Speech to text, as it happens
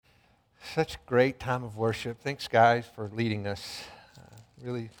Such a great time of worship. Thanks, guys, for leading us.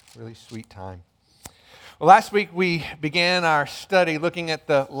 Really, really sweet time. Well, last week we began our study looking at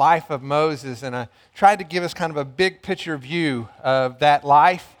the life of Moses, and I tried to give us kind of a big picture view of that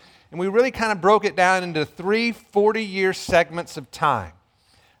life, and we really kind of broke it down into three 40-year segments of time.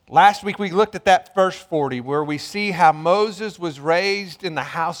 Last week we looked at that first 40, where we see how Moses was raised in the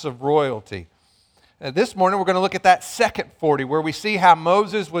house of royalty. This morning we're going to look at that second 40, where we see how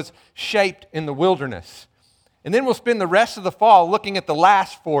Moses was shaped in the wilderness. And then we'll spend the rest of the fall looking at the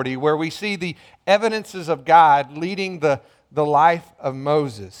last 40, where we see the evidences of God leading the life of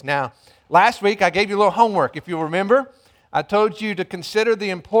Moses. Now, last week I gave you a little homework. If you'll remember, I told you to consider the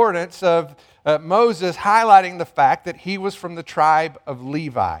importance of Moses highlighting the fact that he was from the tribe of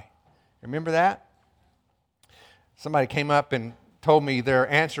Levi. Remember that? Somebody came up and told me their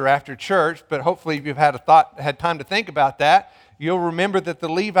answer after church, but hopefully if you've had time to think about that, you'll remember that the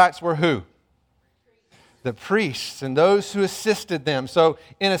Levites were who? The priests and those who assisted them. So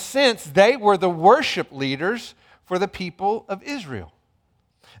in a sense, they were the worship leaders for the people of Israel.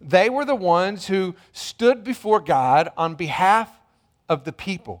 They were the ones who stood before God on behalf of the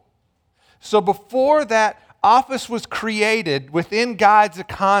people. So before that office was created within God's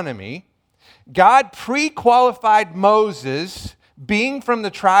economy, God pre-qualified Moses, being from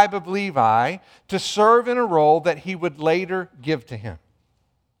the tribe of Levi, to serve in a role that he would later give to him.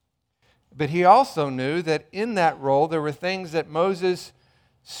 But he also knew that in that role there were things that Moses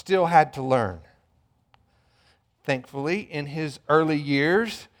still had to learn. Thankfully, in his early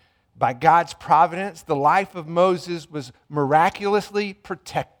years, by God's providence, the life of Moses was miraculously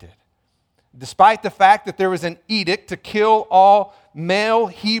protected. Despite the fact that there was an edict to kill all male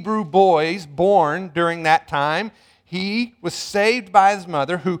Hebrew boys born during that time, he was saved by his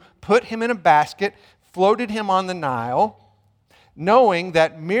mother, who put him in a basket, floated him on the Nile, knowing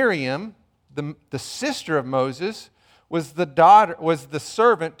that Miriam, the sister of Moses, was the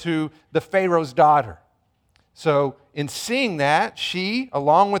servant to the Pharaoh's daughter. So in seeing that, she,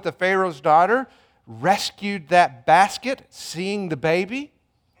 along with the Pharaoh's daughter, rescued that basket, seeing the baby.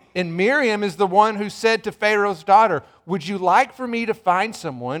 And Miriam is the one who said to Pharaoh's daughter, "Would you like for me to find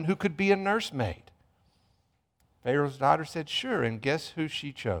someone who could be a nursemaid?" Pharaoh's daughter said, "Sure." And guess who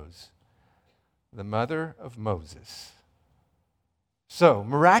she chose? The mother of Moses. So,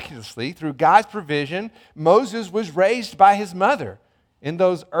 miraculously, through God's provision, Moses was raised by his mother in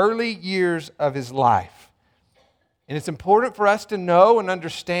those early years of his life. And it's important for us to know and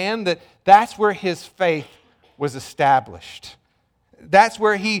understand that that's where his faith was established. That's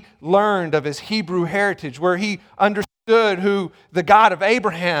where he learned of his Hebrew heritage, where he understood who the God of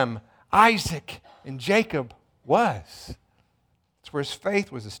Abraham, Isaac, and Jacob was. That's where his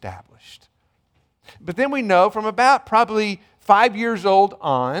faith was established. But then we know from about probably 5 years old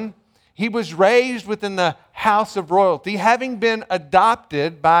on, he was raised within the house of royalty, having been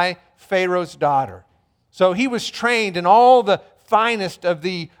adopted by Pharaoh's daughter. So he was trained in all the finest of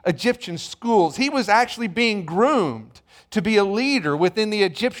the Egyptian schools. He was actually being groomed to be a leader within the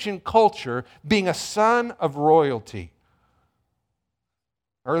Egyptian culture, being a son of royalty.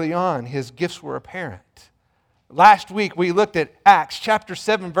 Early on, his gifts were apparent. Last week, we looked at Acts chapter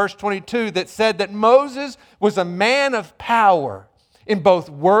 7, verse 22, that said that Moses was a man of power in both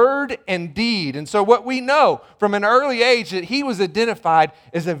word and deed. And so what we know from an early age, that he was identified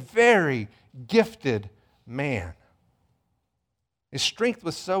as a very gifted man. His strength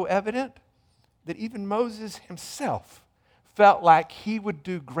was so evident that even Moses himself felt like he would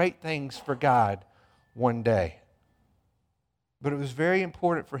do great things for God one day. But it was very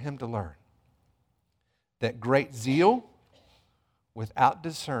important for him to learn that great zeal without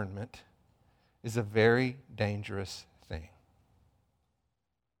discernment is a very dangerous thing.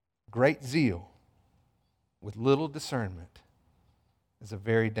 Great zeal with little discernment is a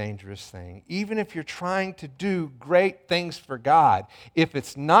very dangerous thing. Even if you're trying to do great things for God, if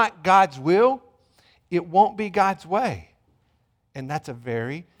it's not God's will, it won't be God's way. And that's a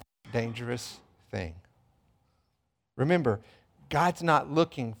very dangerous thing. Remember, God's not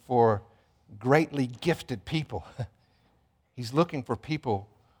looking for greatly gifted people. He's looking for people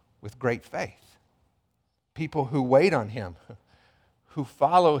with great faith. People who wait on Him, who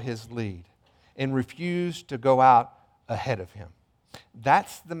follow His lead, and refuse to go out ahead of Him.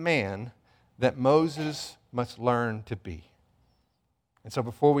 That's the man that Moses must learn to be. And so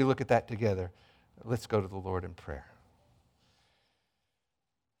before we look at that together, let's go to the Lord in prayer.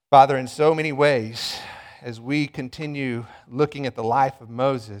 Father, in so many ways, as we continue looking at the life of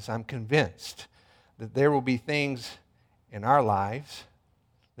Moses, I'm convinced that there will be things in our lives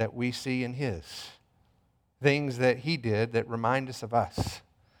that we see in his. Things that he did that remind us of us.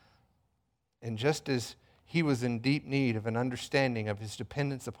 And just as he was in deep need of an understanding of his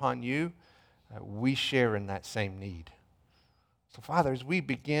dependence upon you, we share in that same need. So, Father, as we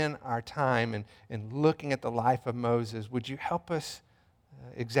begin our time in looking at the life of Moses, would you help us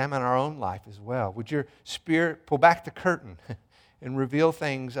examine our own life as well? Would your Spirit pull back the curtain and reveal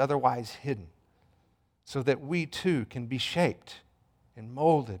things otherwise hidden so that we too can be shaped and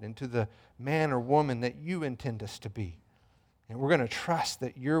molded into the man or woman that you intend us to be? And we're going to trust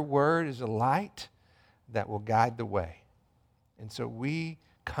that your word is a light that will guide the way. And so we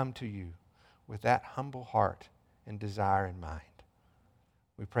come to you with that humble heart and desire in mind.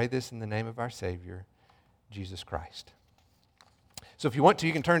 We pray this in the name of our Savior, Jesus Christ. So if you want to,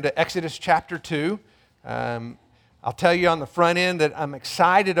 you can turn to Exodus chapter 2. I'll tell you on the front end that I'm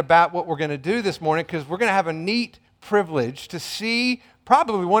excited about what we're going to do this morning because we're going to have a neat privilege to see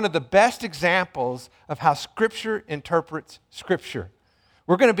probably one of the best examples of how Scripture interprets Scripture.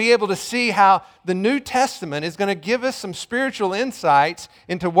 We're going to be able to see how the New Testament is going to give us some spiritual insights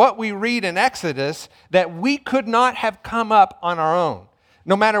into what we read in Exodus that we could not have come up on our own.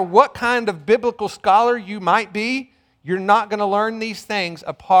 No matter what kind of biblical scholar you might be, you're not going to learn these things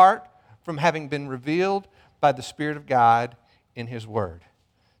apart from having been revealed by the Spirit of God in His Word.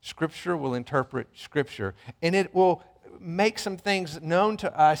 Scripture will interpret Scripture, and it will make some things known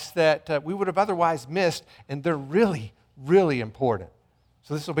to us that we would have otherwise missed, and they're really, really important.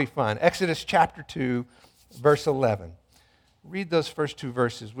 So this will be fun. Exodus chapter 2, verse 11. Read those first two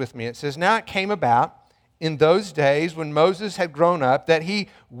verses with me. It says, "Now it came about in those days when Moses had grown up that he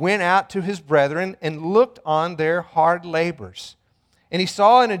went out to his brethren and looked on their hard labors. And he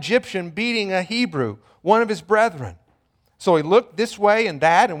saw an Egyptian beating a Hebrew, one of his brethren. So he looked this way and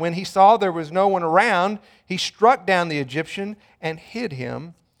that, and when he saw there was no one around, he struck down the Egyptian and hid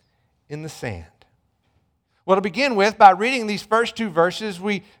him in the sand." Well, to begin with, by reading these first two verses,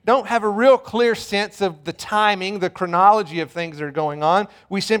 we don't have a real clear sense of the timing, the chronology of things that are going on.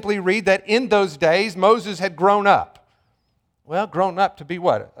 We simply read that in those days, Moses had grown up. Well, grown up to be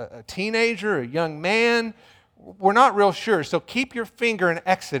what? A teenager, a young man? We're not real sure. So keep your finger in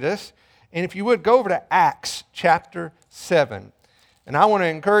Exodus, and if you would, go over to Acts chapter 7. And I want to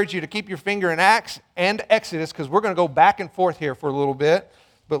encourage you to keep your finger in Acts and Exodus because we're going to go back and forth here for a little bit.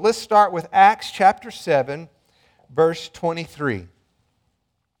 But let's start with Acts chapter 7, verse 23.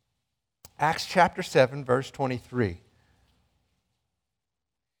 Acts chapter 7, verse 23.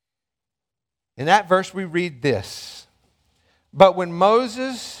 In that verse we read this: But when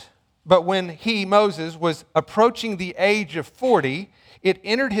Moses, was approaching the age of 40, it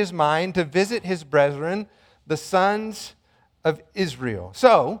entered his mind to visit his brethren, the sons of Israel."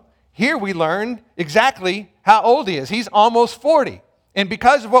 So, here we learn exactly how old he is. He's almost 40. And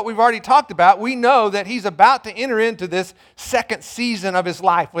because of what we've already talked about, we know that he's about to enter into this second season of his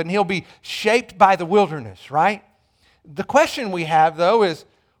life when he'll be shaped by the wilderness, right? The question we have, though, is,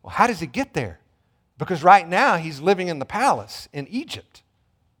 well, how does he get there? Because right now he's living in the palace in Egypt.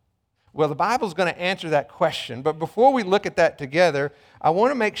 Well, the Bible's going to answer that question. But before we look at that together, I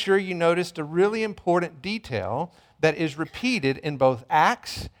want to make sure you noticed a really important detail that is repeated in both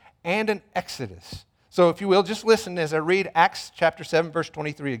Acts and in Exodus. So if you will, just listen as I read Acts chapter 7, verse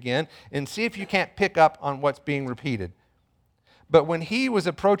 23 again, and see if you can't pick up on what's being repeated. "But when he was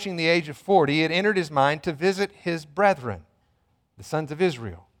approaching the age of 40, it entered his mind to visit his brethren, the sons of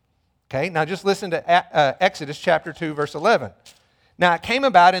Israel." Okay, now just listen to Exodus chapter 2, verse 11. "Now it came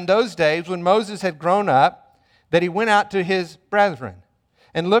about in those days when Moses had grown up that he went out to his brethren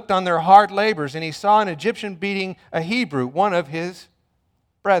and looked on their hard labors, and he saw an Egyptian beating a Hebrew, one of his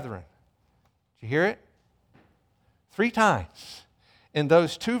brethren." Did you hear it? 3 times. In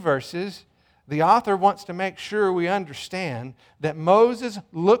those 2 verses, the author wants to make sure we understand that Moses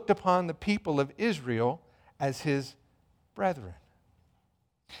looked upon the people of Israel as his brethren.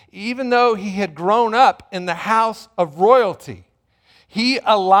 Even though he had grown up in the house of royalty, he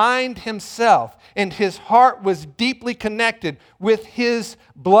aligned himself and his heart was deeply connected with his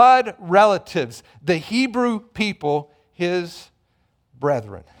blood relatives, the Hebrew people, his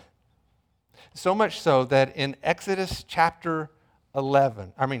brethren. So much so that in Exodus chapter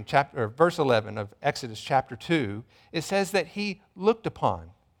 11, verse 11 of Exodus chapter 2, it says that he looked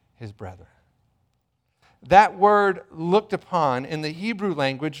upon his brethren. That word "looked upon" in the Hebrew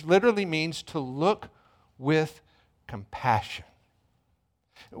language literally means to look with compassion.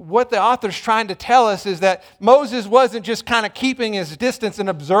 What the author's trying to tell us is that Moses wasn't just kind of keeping his distance and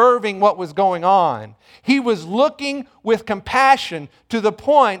observing what was going on. He was looking with compassion to the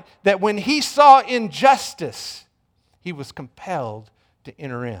point that when he saw injustice, he was compelled to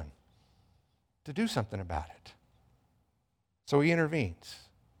enter in, to do something about it. So he intervenes.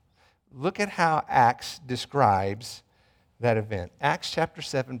 Look at how Acts describes that event. Acts chapter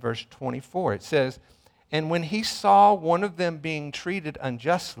 7, verse 24. It says, "And when he saw one of them being treated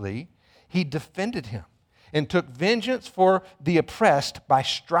unjustly, he defended him and took vengeance for the oppressed by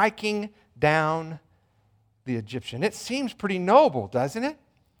striking down the Egyptian." It seems pretty noble, doesn't it?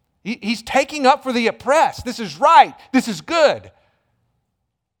 He's taking up for the oppressed. This is right. This is good.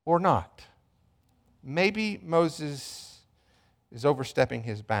 Or not. Maybe Moses is overstepping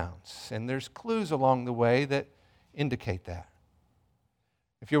his bounds, and there's clues along the way that indicate that.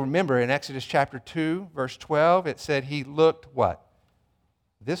 If you'll remember, in Exodus chapter 2, verse 12, it said he looked what?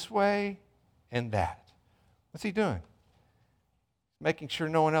 This way and that. What's he doing? Making sure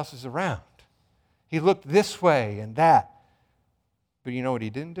no one else is around. He looked this way and that. But you know what he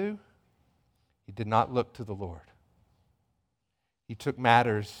didn't do? He did not look to the Lord. He took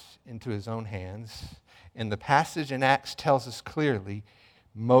matters into his own hands. And the passage in Acts tells us clearly,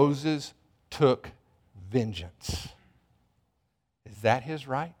 Moses took vengeance. Is that his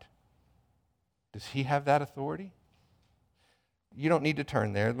right? Does he have that authority? You don't need to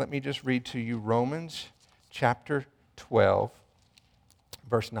turn there. Let me just read to you Romans chapter 12,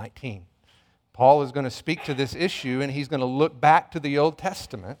 verse 19. Paul is going to speak to this issue, and he's going to look back to the Old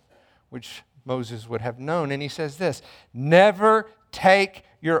Testament, which Moses would have known. And he says this, "Never take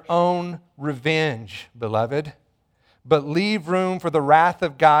your own revenge, beloved, but leave room for the wrath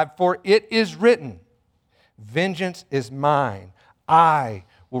of God, for it is written, 'Vengeance is mine, I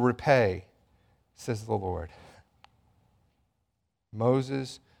will repay,' says the Lord."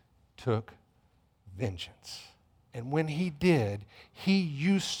 Moses took vengeance. And when he did, he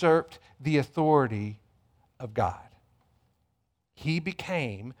usurped the authority of God. He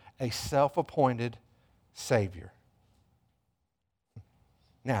became a self-appointed Savior.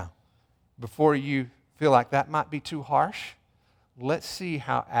 Now, before you feel like that might be too harsh, let's see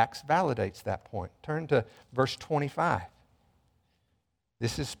how Acts validates that point. Turn to verse 25.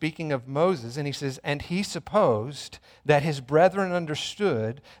 This is speaking of Moses, and he says, "And he supposed that his brethren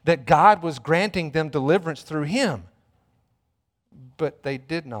understood that God was granting them deliverance through him, but they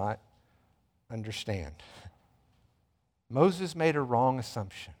did not understand." Moses made a wrong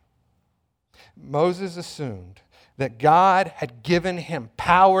assumption. Moses assumed that God had given him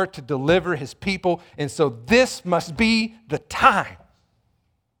power to deliver his people, and so this must be the time.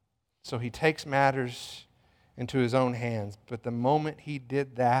 So he takes matters into his own hands, but the moment he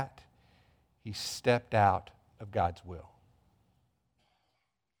did that, he stepped out of God's will.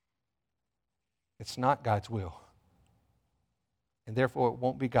 It's not God's will, and therefore it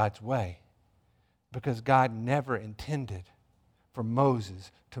won't be God's way, because God never intended for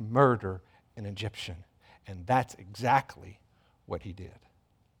Moses to murder an Egyptian. And that's exactly what he did.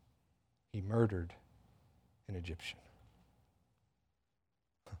 He murdered an Egyptian.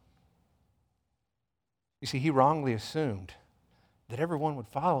 You see, he wrongly assumed that everyone would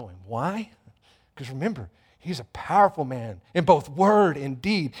follow him. Why? Because remember, he's a powerful man in both word and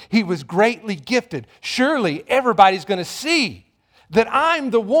deed. He was greatly gifted. Surely everybody's going to see that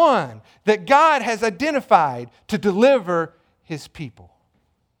I'm the one that God has identified to deliver his people.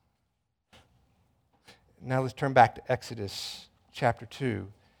 Now let's turn back to Exodus chapter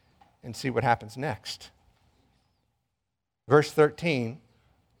 2 and see what happens next. Verse 13,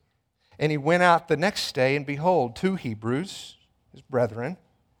 "And he went out the next day, and behold, 2 Hebrews, his brethren,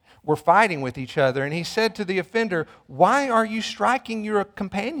 were fighting with each other. And he said to the offender, 'Why are you striking your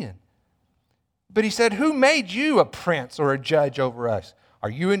companion?' But he said, 'Who made you a prince or a judge over us?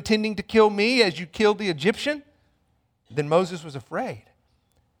 Are you intending to kill me as you killed the Egyptian?' Then Moses was afraid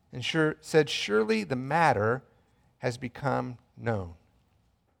and said, 'Surely the matter has become known.'"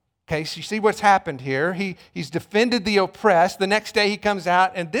 Okay, so you see what's happened here. He's defended the oppressed. The next day he comes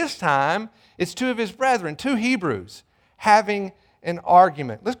out, and this time it's 2 of his brethren, 2 Hebrews, having an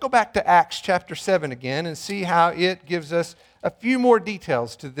argument. Let's go back to Acts chapter 7 again and see how it gives us a few more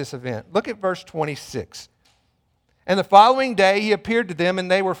details to this event. Look at verse 26. "And the following day he appeared to them, and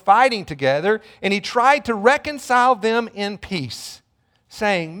they were fighting together, and he tried to reconcile them in peace,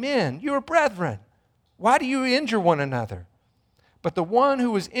 saying, 'Men, you are brethren. Why do you injure one another?' But the one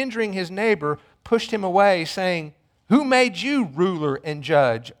who was injuring his neighbor pushed him away, saying, 'Who made you ruler and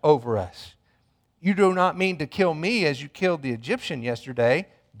judge over us? You do not mean to kill me as you killed the Egyptian yesterday,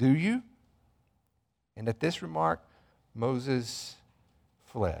 do you?' And at this remark, Moses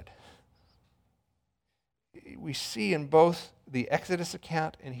fled." We see in both the Exodus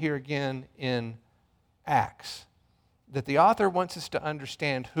account and here again in Acts that the author wants us to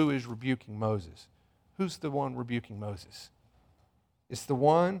understand who is rebuking Moses. Who's the one rebuking Moses? It's the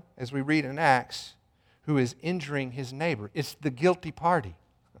one, as we read in Acts, who is injuring his neighbor. It's the guilty party.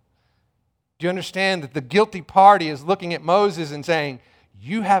 Do you understand that the guilty party is looking at Moses and saying,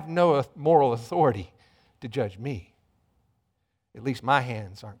 you have no moral authority to judge me. At least my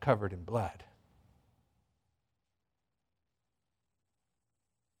hands aren't covered in blood.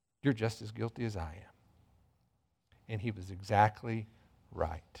 You're just as guilty as I am. And he was exactly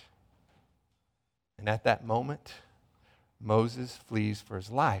right. And at that moment, Moses flees for his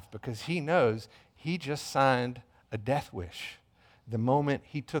life because he knows he just signed a death wish the moment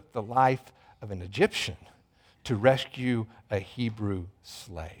he took the life of an Egyptian to rescue a Hebrew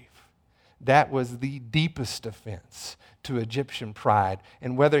slave. That was the deepest offense to Egyptian pride.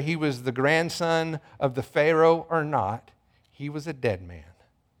 And whether he was the grandson of the Pharaoh or not, he was a dead man.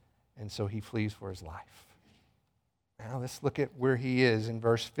 And so he flees for his life. Now let's look at where he is in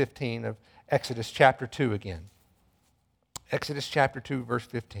verse 15 of Exodus chapter 2 again. Exodus chapter 2, verse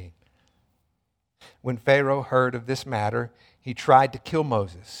 15. When Pharaoh heard of this matter, he tried to kill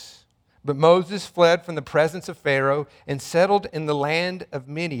Moses. But Moses fled from the presence of Pharaoh and settled in the land of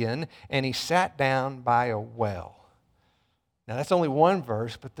Midian, and he sat down by a well. Now that's only one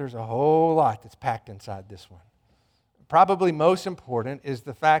verse, but there's a whole lot that's packed inside this one. Probably most important is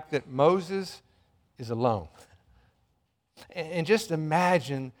the fact that Moses is alone. And just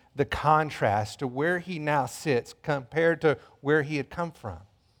imagine the contrast to where he now sits compared to where he had come from.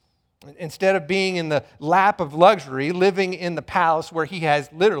 Instead of being in the lap of luxury, living in the palace where he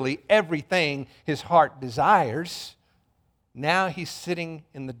has literally everything his heart desires, now he's sitting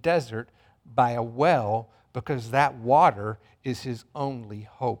in the desert by a well because that water is his only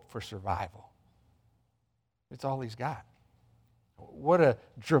hope for survival. It's all he's got. What a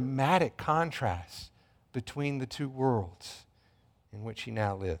dramatic contrast between the two worlds in which he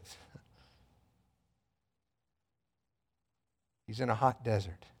now lives. He's in a hot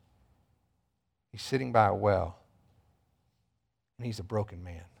desert. He's sitting by a well, and he's a broken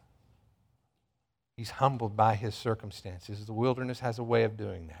man. He's humbled by his circumstances. The wilderness has a way of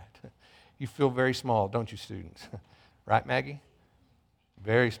doing that. You feel very small, don't you, students? Right, Maggie?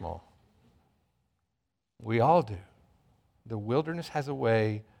 Very small. We all do. The wilderness has a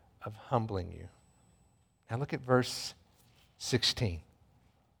way of humbling you. Now look at verse 16.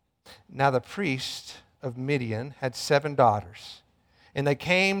 Now the priest of Midian had 7 daughters, and they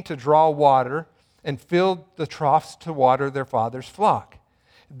came to draw water and filled the troughs to water their father's flock.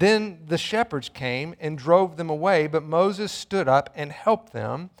 Then the shepherds came and drove them away, but Moses stood up and helped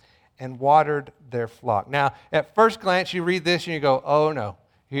them and watered their flock. Now, at first glance, you read this and you go, oh no,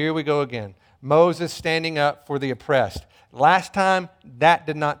 here we go again. Moses standing up for the oppressed. Last time, that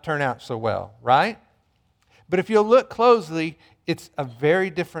did not turn out so well, right? But if you'll look closely, it's a very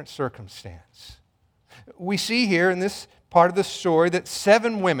different circumstance. We see here in this part of the story that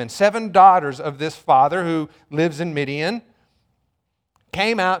 7 women, 7 daughters of this father who lives in Midian,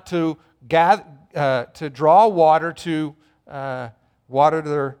 came out to draw water to water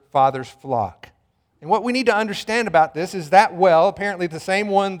their father's flock. And what we need to understand about this is that well, apparently the same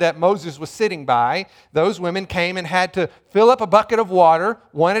one that Moses was sitting by, those women came and had to fill up a bucket of water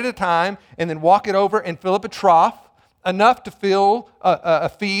one at a time and then walk it over and fill up a trough, enough to fill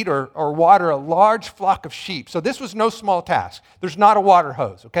feed or water a large flock of sheep. So this was no small task. There's not a water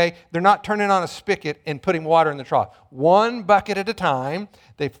hose, okay? They're not turning on a spigot and putting water in the trough. One bucket at a time,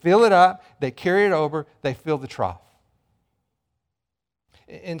 they fill it up, they carry it over, they fill the trough.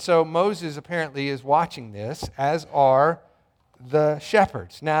 And so Moses apparently is watching this, as are the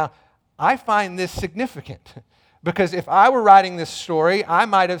shepherds. Now, I find this significant because if I were writing this story, I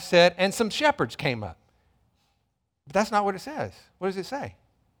might have said, and some shepherds came up. But that's not what it says. What does it say?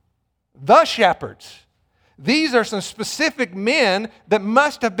 The shepherds. These are some specific men that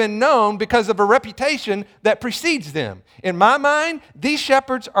must have been known because of a reputation that precedes them. In my mind, these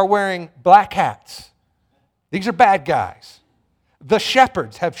shepherds are wearing black hats. These are bad guys. The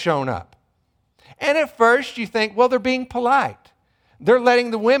shepherds have shown up. And at first you think, well, they're being polite. They're letting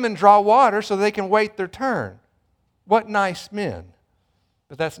the women draw water so they can wait their turn. What nice men.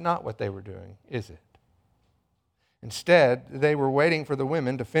 But that's not what they were doing, is it? Instead, they were waiting for the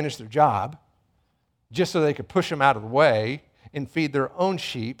women to finish their job just so they could push them out of the way and feed their own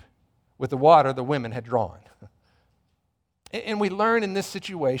sheep with the water the women had drawn. And we learn in this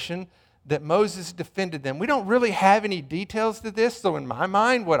situation that Moses defended them. We don't really have any details to this, so in my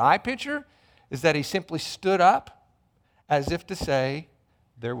mind, what I picture is that he simply stood up as if to say,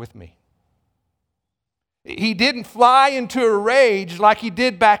 they're with me. He didn't fly into a rage like he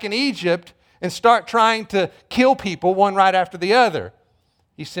did back in Egypt and start trying to kill people one right after the other.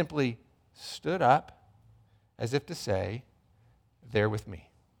 He simply stood up as if to say, they're with me.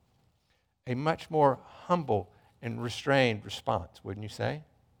 A much more humble and restrained response, wouldn't you say?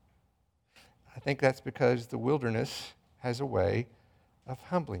 think that's because the wilderness has a way of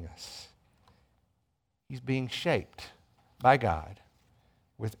humbling us. He's being shaped by God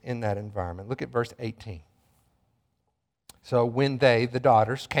within that environment. Look at verse 18. So when they, the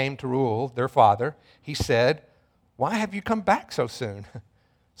daughters, came to rule their father, he said, "Why have you come back so soon?"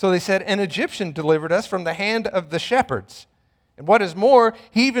 So they said, "An Egyptian delivered us from the hand of the shepherds. And what is more,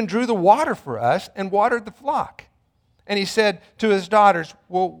 he even drew the water for us and watered the flock." And he said to his daughters,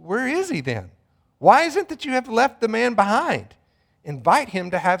 "Well, where is he then? Why is it that you have left the man behind? Invite him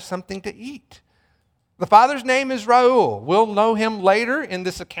to have something to eat." The father's name is Reuel. We'll know him later in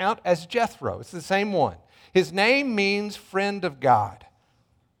this account as Jethro. It's the same one. His name means friend of God.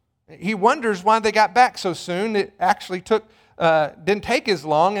 He wonders why they got back so soon. It actually didn't take as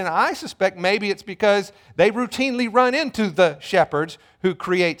long, and I suspect maybe it's because they routinely run into the shepherds who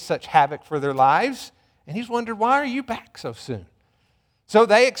create such havoc for their lives. And he's wondered, why are you back so soon? So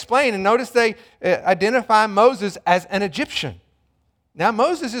they explain, and notice they identify Moses as an Egyptian. Now,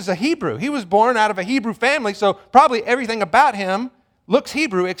 Moses is a Hebrew. He was born out of a Hebrew family, so probably everything about him looks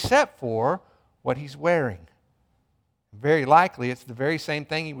Hebrew except for what he's wearing. Very likely, it's the very same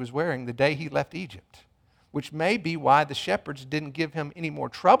thing he was wearing the day he left Egypt, which may be why the shepherds didn't give him any more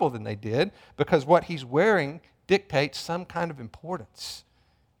trouble than they did, because what he's wearing dictates some kind of importance.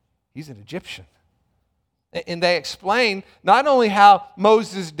 He's an Egyptian. And they explain not only how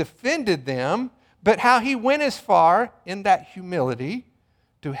Moses defended them, but how he went as far in that humility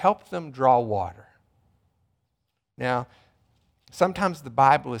to help them draw water. Now, sometimes the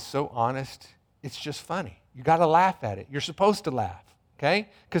Bible is so honest, it's just funny. You got to laugh at it. You're supposed to laugh, okay?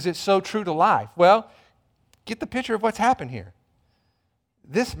 Because it's so true to life. Well, get the picture of what's happened here.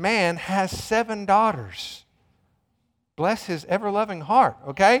 This man has 7 daughters. Bless his ever-loving heart,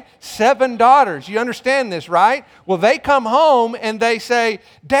 okay? 7 daughters. You understand this, right? Well, they come home and they say,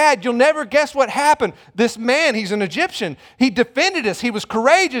 "Dad, you'll never guess what happened. This man, he's an Egyptian. He defended us. He was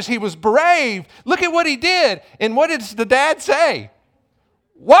courageous. He was brave. Look at what he did." And what does the dad say?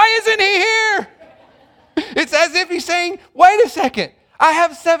 "Why isn't he here?" It's as if he's saying, "Wait a second. I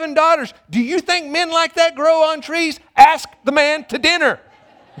have 7 daughters. Do you think men like that grow on trees? Ask the man to dinner."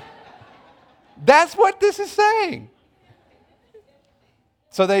 That's what this is saying.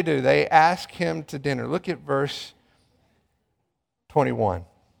 So they do. They ask him to dinner. Look at verse 21.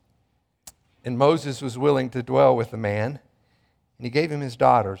 "And Moses was willing to dwell with the man, and he gave him his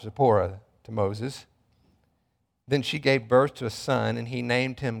daughter, Zipporah, to Moses. Then she gave birth to a son, and he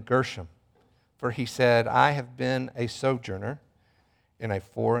named him Gershom. For he said, 'I have been a sojourner in a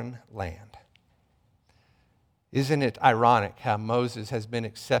foreign land.'" Isn't it ironic how Moses has been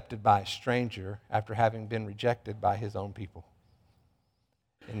accepted by a stranger after having been rejected by his own people?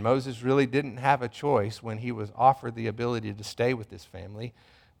 And Moses really didn't have a choice when he was offered the ability to stay with his family,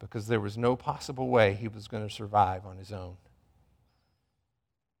 because there was no possible way he was going to survive on his own.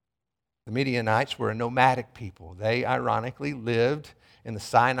 The Midianites were a nomadic people. They ironically lived in the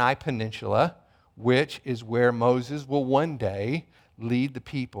Sinai Peninsula, which is where Moses will one day lead the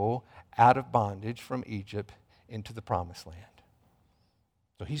people out of bondage from Egypt into the Promised Land.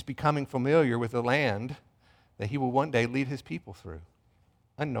 So he's becoming familiar with the land that he will one day lead his people through,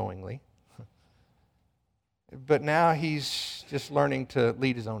 unknowingly. But now he's just learning to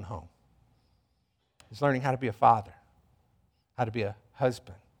lead his own home. He's learning how to be a father, how to be a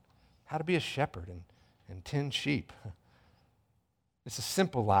husband, how to be a shepherd and tend sheep. It's a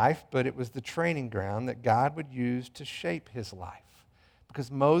simple life, but it was the training ground that God would use to shape his life.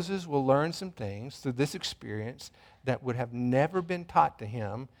 Because Moses will learn some things through this experience that would have never been taught to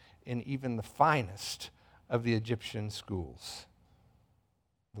him in even the finest of the Egyptian schools.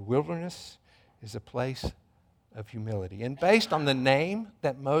 The wilderness is a place of humility. And based on the name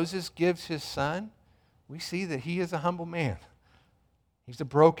that Moses gives his son, we see that he is a humble man. He's a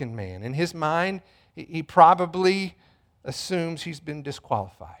broken man. In his mind, he probably assumes he's been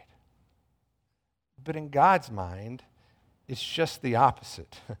disqualified. But in God's mind, it's just the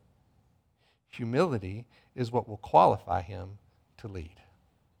opposite. Humility is what will qualify him to lead.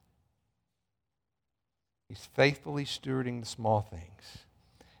 He's faithfully stewarding the small things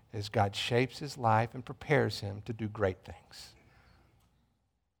as God shapes his life and prepares him to do great things.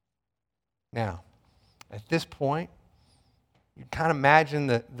 Now, at this point, you kind of imagine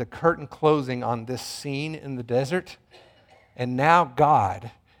the curtain closing on this scene in the desert, and now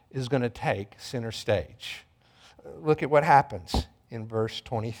God is going to take center stage. Look at what happens in verse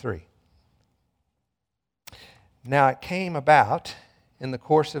 23. "Now it came about in the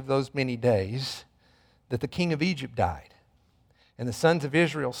course of those many days that the king of Egypt died, and the sons of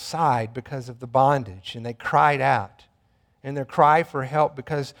Israel sighed because of the bondage, and they cried out. and their cry for help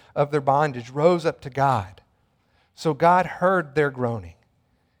because of their bondage rose up to God. So God heard their groaning,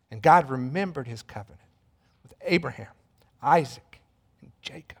 and God remembered his covenant with Abraham, Isaac, and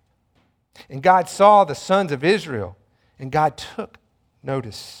Jacob. And God saw the sons of Israel, and God took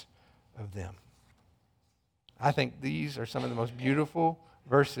notice of them. I think these are some of the most beautiful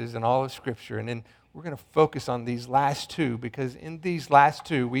verses in all of Scripture. And then we're going to focus on these last two, because in these last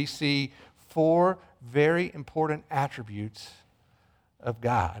two we see four very important attributes of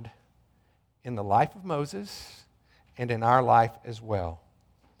God in the life of Moses and in our life as well.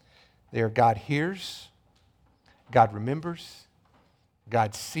 They are: God hears, God remembers,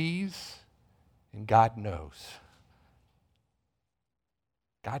 God sees, and God knows.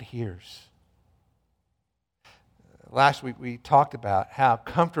 God hears. Last week we talked about how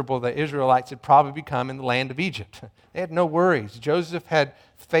comfortable the Israelites had probably become in the land of Egypt. They had no worries. Joseph had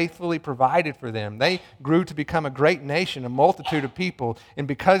faithfully provided for them. They grew to become a great nation, a multitude of people. And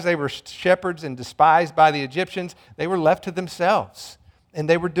because they were shepherds and despised by the Egyptians, they were left to themselves. And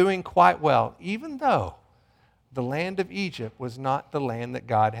they were doing quite well, even though the land of Egypt was not the land that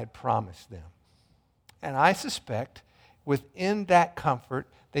God had promised them. And I suspect within that comfort,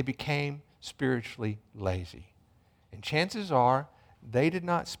 they became spiritually lazy. And chances are they did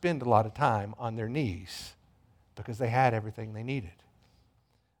not spend a lot of time on their knees because they had everything they needed.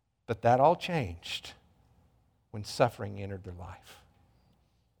 But that all changed when suffering entered their life,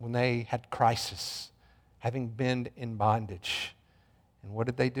 when they had crisis, having been in bondage. And what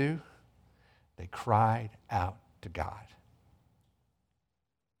did they do? They cried out to God.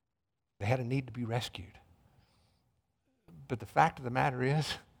 They had a need to be rescued. But the fact of the matter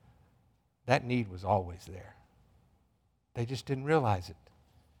is, that need was always there. They just didn't realize it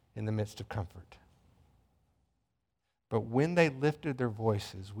in the midst of comfort. But when they lifted their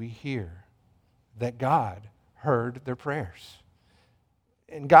voices, we hear that God heard their prayers.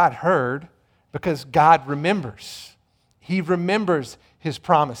 And God heard because God remembers. He remembers his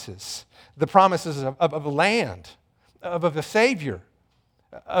promises, the promises of a land, of a Savior,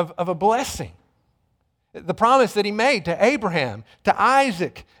 of a blessing. The promise that he made to Abraham, to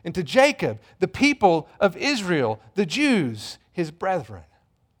Isaac, and to Jacob, the people of Israel, the Jews, his brethren.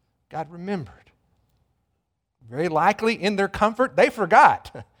 God remembered. Very likely in their comfort, they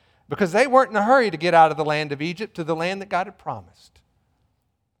forgot because they weren't in a hurry to get out of the land of Egypt to the land that God had promised.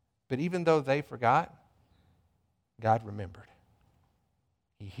 But even though they forgot, God remembered.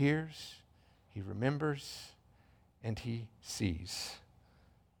 He hears, he remembers, and he sees.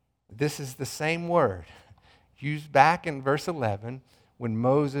 This is the same word used back in verse 11 when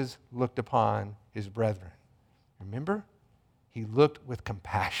Moses looked upon his brethren. Remember? He looked with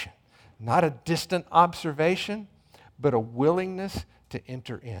compassion. Not a distant observation, but a willingness to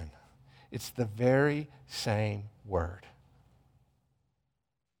enter in. It's the very same word.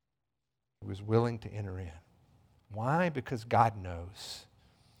 He was willing to enter in. Why? Because God knows.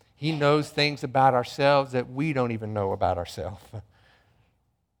 He knows things about ourselves that we don't even know about ourselves.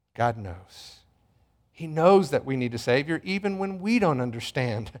 God knows. He knows that we need a Savior even when we don't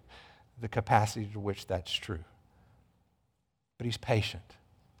understand the capacity to which that's true. But he's patient,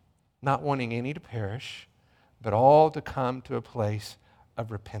 not wanting any to perish, but all to come to a place of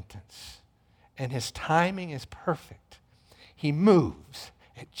repentance. And his timing is perfect. He moves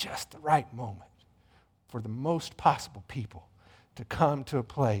at just the right moment for the most possible people to come to a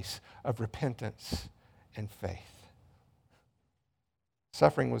place of repentance and faith.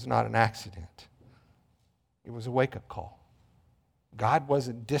 Suffering was not an accident. It was a wake-up call. God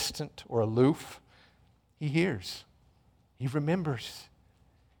wasn't distant or aloof. He hears. He remembers.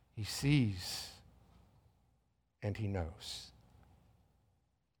 He sees. And he knows.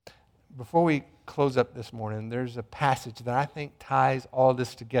 Before we close up this morning, there's a passage that I think ties all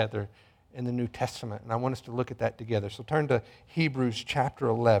this together in the New Testament, and I want us to look at that together. So turn to Hebrews chapter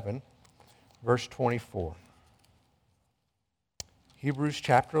 11, verse 24. Hebrews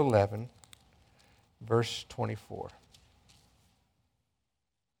chapter 11, verse 24.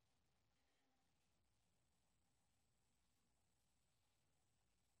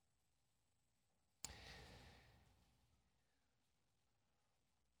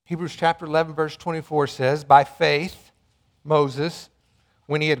 Hebrews chapter 11, verse 24 says, "By faith, Moses,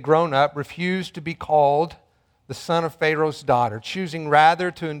 when he had grown up, refused to be called the son of Pharaoh's daughter, choosing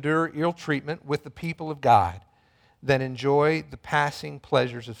rather to endure ill treatment with the people of God than enjoy the passing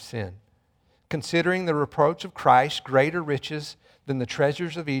pleasures of sin, considering the reproach of Christ greater riches than the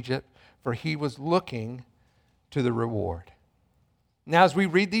treasures of Egypt, for he was looking to the reward." Now, as we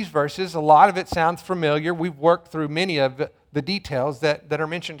read these verses, a lot of it sounds familiar. We've worked through many of the details that are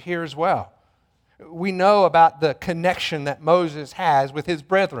mentioned here as well. We know about the connection that Moses has with his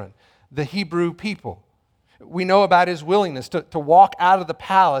brethren, the Hebrew people. We know about his willingness to walk out of the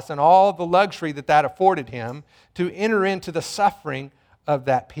palace and all the luxury that afforded him to enter into the suffering of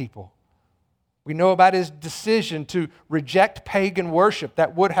that people. We know about his decision to reject pagan worship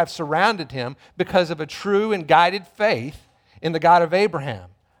that would have surrounded him because of a true and guided faith in the God of Abraham,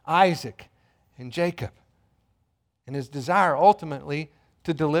 Isaac, and Jacob, and his desire ultimately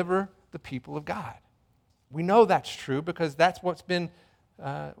to deliver the people of God. We know that's true because that's what's been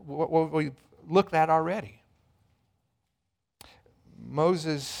what we've looked at already.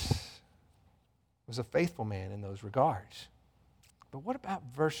 Moses was a faithful man in those regards. But what about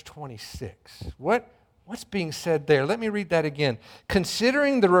verse 26? What's being said there? Let me read that again.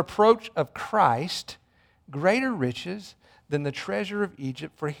 Considering the reproach of Christ greater riches than the treasure of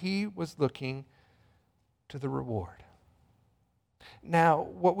Egypt, for he was looking to the reward. Now,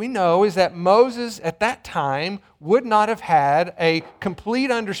 what we know is that Moses at that time would not have had a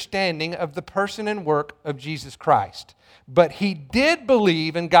complete understanding of the person and work of Jesus Christ. But he did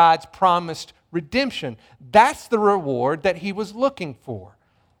believe in God's promised redemption. That's the reward that he was looking for.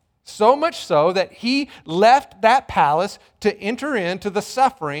 So much so that he left that palace to enter into the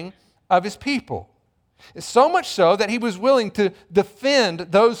suffering of his people. So much so that he was willing to defend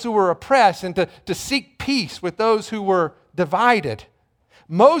those who were oppressed and to seek peace with those who were divided.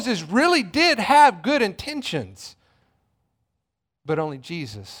 Moses really did have good intentions, but only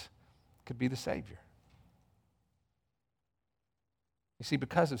Jesus could be the Savior. You see,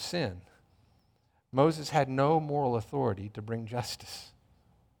 because of sin, Moses had no moral authority to bring justice.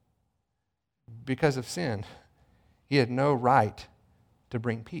 Because of sin, he had no right to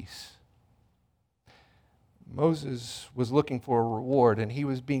bring peace. Moses was looking for a reward, and he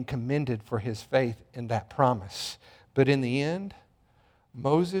was being commended for his faith in that promise. But in the end,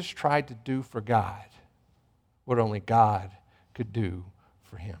 Moses tried to do for God what only God could do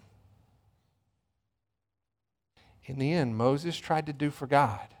for him. In the end, Moses tried to do for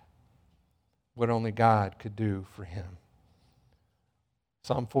God what only God could do for him.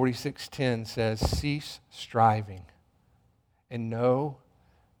 Psalm 46:10 says, "Cease striving and know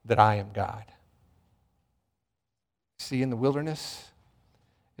that I am God." See, in the wilderness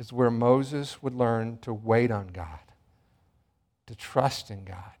is where Moses would learn to wait on God, to trust in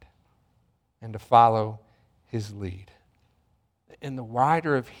God, and to follow his lead. And the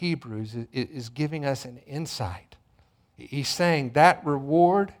writer of Hebrews is giving us an insight. He's saying that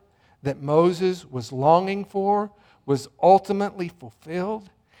reward that Moses was longing for was ultimately fulfilled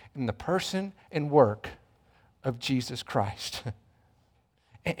in the person and work of Jesus Christ.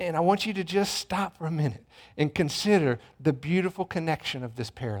 And I want you to just stop for a minute and consider the beautiful connection of this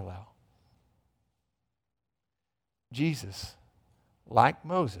parallel. Jesus, like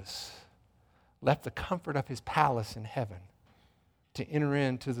Moses, left the comfort of his palace in heaven to enter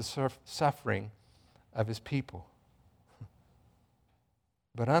into the suffering of his people.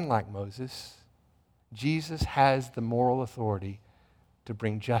 But unlike Moses, Jesus has the moral authority to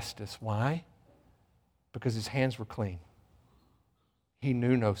bring justice. Why? Because his hands were clean. He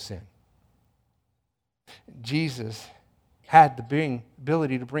knew no sin. Jesus had the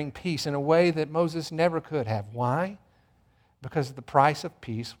ability to bring peace in a way that Moses never could have. Why? Because the price of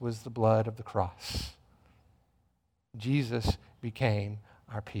peace was the blood of the cross. Jesus became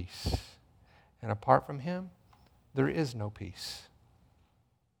our peace. And apart from him, there is no peace.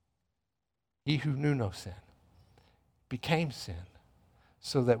 He who knew no sin became sin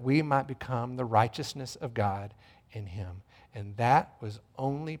so that we might become the righteousness of God in him. And that was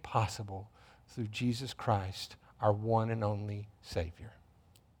only possible through Jesus Christ, our one and only Savior.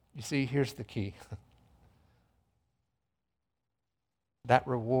 You see, here's the key. That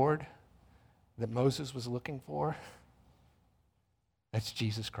reward that Moses was looking for, that's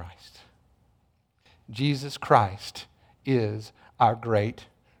Jesus Christ. Jesus Christ is our great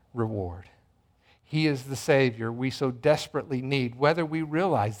reward. He is the Savior we so desperately need, whether we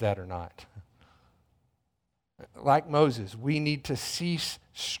realize that or not. Like Moses, we need to cease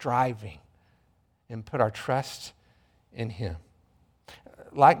striving and put our trust in him.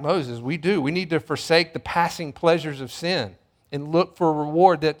 Like Moses, we need to forsake the passing pleasures of sin and look for a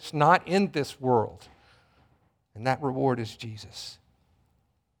reward that's not in this world. And that reward is Jesus.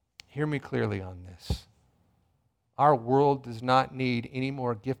 Hear me clearly on this. Our world does not need any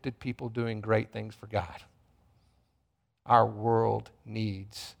more gifted people doing great things for God. Our world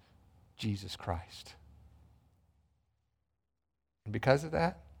needs Jesus Christ. And because of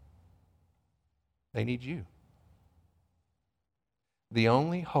that, they need you. The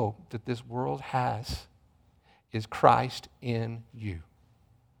only hope that this world has is Christ in you,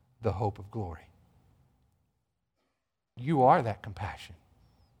 the hope of glory. You are that compassion.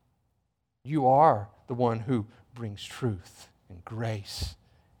 You are the one who brings truth and grace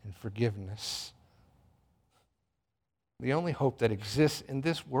and forgiveness. The only hope that exists in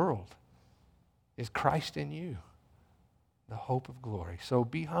this world is Christ in you, the hope of glory. So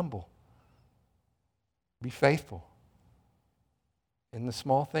be humble. Be faithful in the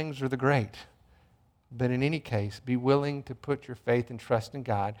small things or the great. But in any case, be willing to put your faith and trust in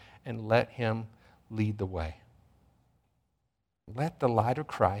God and let Him lead the way. Let the light of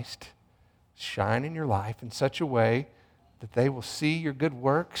Christ shine in your life in such a way that they will see your good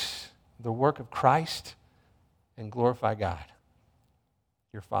works, the work of Christ, and glorify God,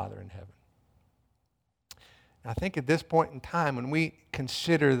 your Father in heaven. I think at this point in time, when we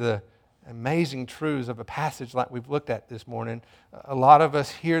consider the amazing truths of a passage like we've looked at this morning, a lot of us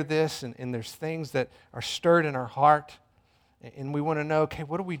hear this and there's things that are stirred in our heart, and we want to know, okay,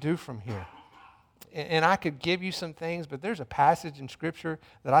 what do we do from here? And I could give you some things, but there's a passage in Scripture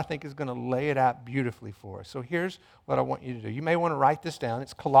that I think is going to lay it out beautifully for us. So here's what I want you to do. You may want to write this down.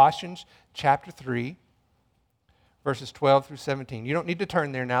 It's Colossians chapter 3, verses 12 through 17. You don't need to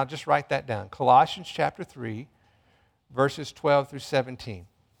turn there now. Just write that down. Colossians chapter 3, verses 12 through 17.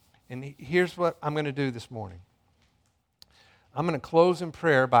 And here's what I'm going to do this morning. I'm going to close in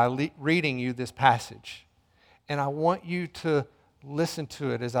prayer by reading you this passage. And I want you to listen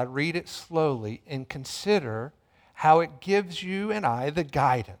to it as I read it slowly and consider how it gives you and I the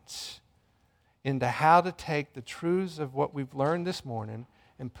guidance into how to take the truths of what we've learned this morning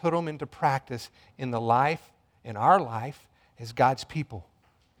and put them into practice in our life as God's people,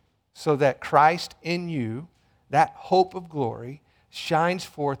 so that Christ in you, that hope of glory, shines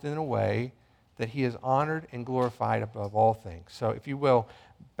forth in a way that He is honored and glorified above all things. So if you will,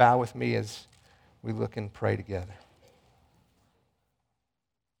 bow with me as we look and pray together.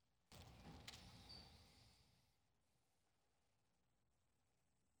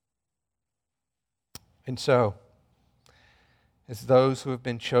 And so, as those who have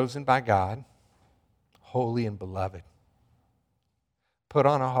been chosen by God, holy and beloved, put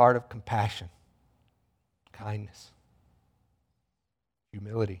on a heart of compassion, kindness,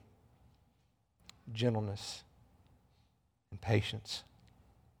 humility, gentleness, and patience,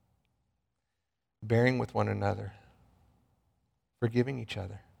 bearing with one another, forgiving each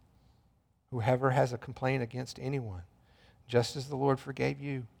other. Whoever has a complaint against anyone, just as the Lord forgave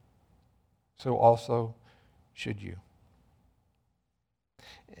you, so also should you.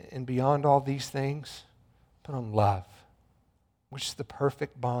 And beyond all these things, put on love, which is the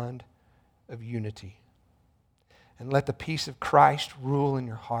perfect bond of unity. And let the peace of Christ rule in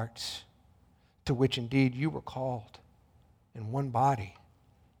your hearts, to which indeed you were called in one body.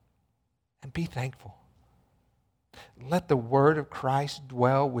 And be thankful. Let the word of Christ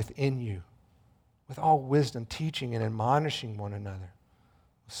dwell within you, with all wisdom, teaching and admonishing one another,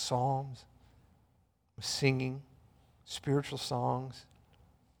 with psalms, with singing, spiritual songs,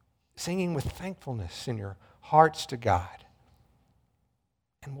 singing with thankfulness in your hearts to God.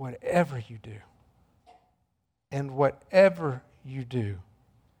 And whatever you do, in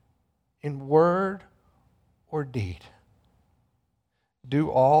word or deed, do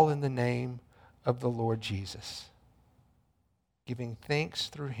all in the name of the Lord Jesus, giving thanks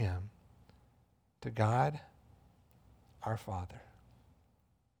through Him to God our Father.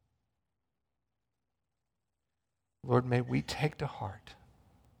 Lord, may we take to heart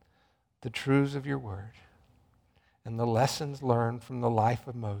the truths of your word and the lessons learned from the life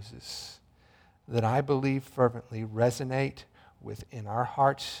of Moses that I believe fervently resonate within our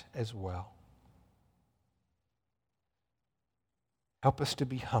hearts as well. Help us to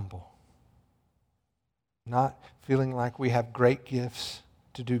be humble, not feeling like we have great gifts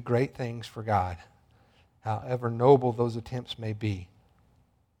to do great things for God, however noble those attempts may be.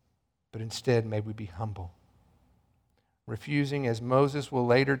 But instead, may we be humble, refusing, as Moses will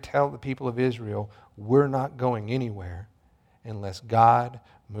later tell the people of Israel, we're not going anywhere unless God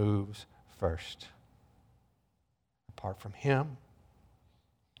moves first. Apart from Him,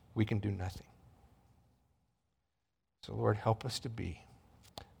 we can do nothing. So, Lord, help us to be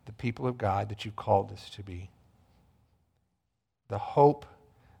the people of God that you've called us to be. The hope,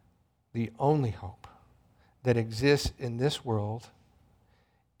 the only hope that exists in this world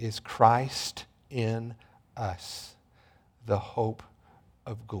is Christ in us, the hope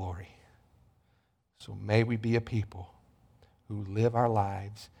of glory. So may we be a people who live our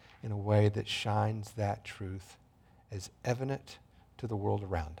lives in a way that shines that truth as evident to the world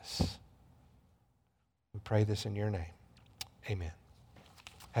around us. We pray this in your name. Amen.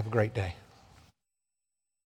 Have a great day.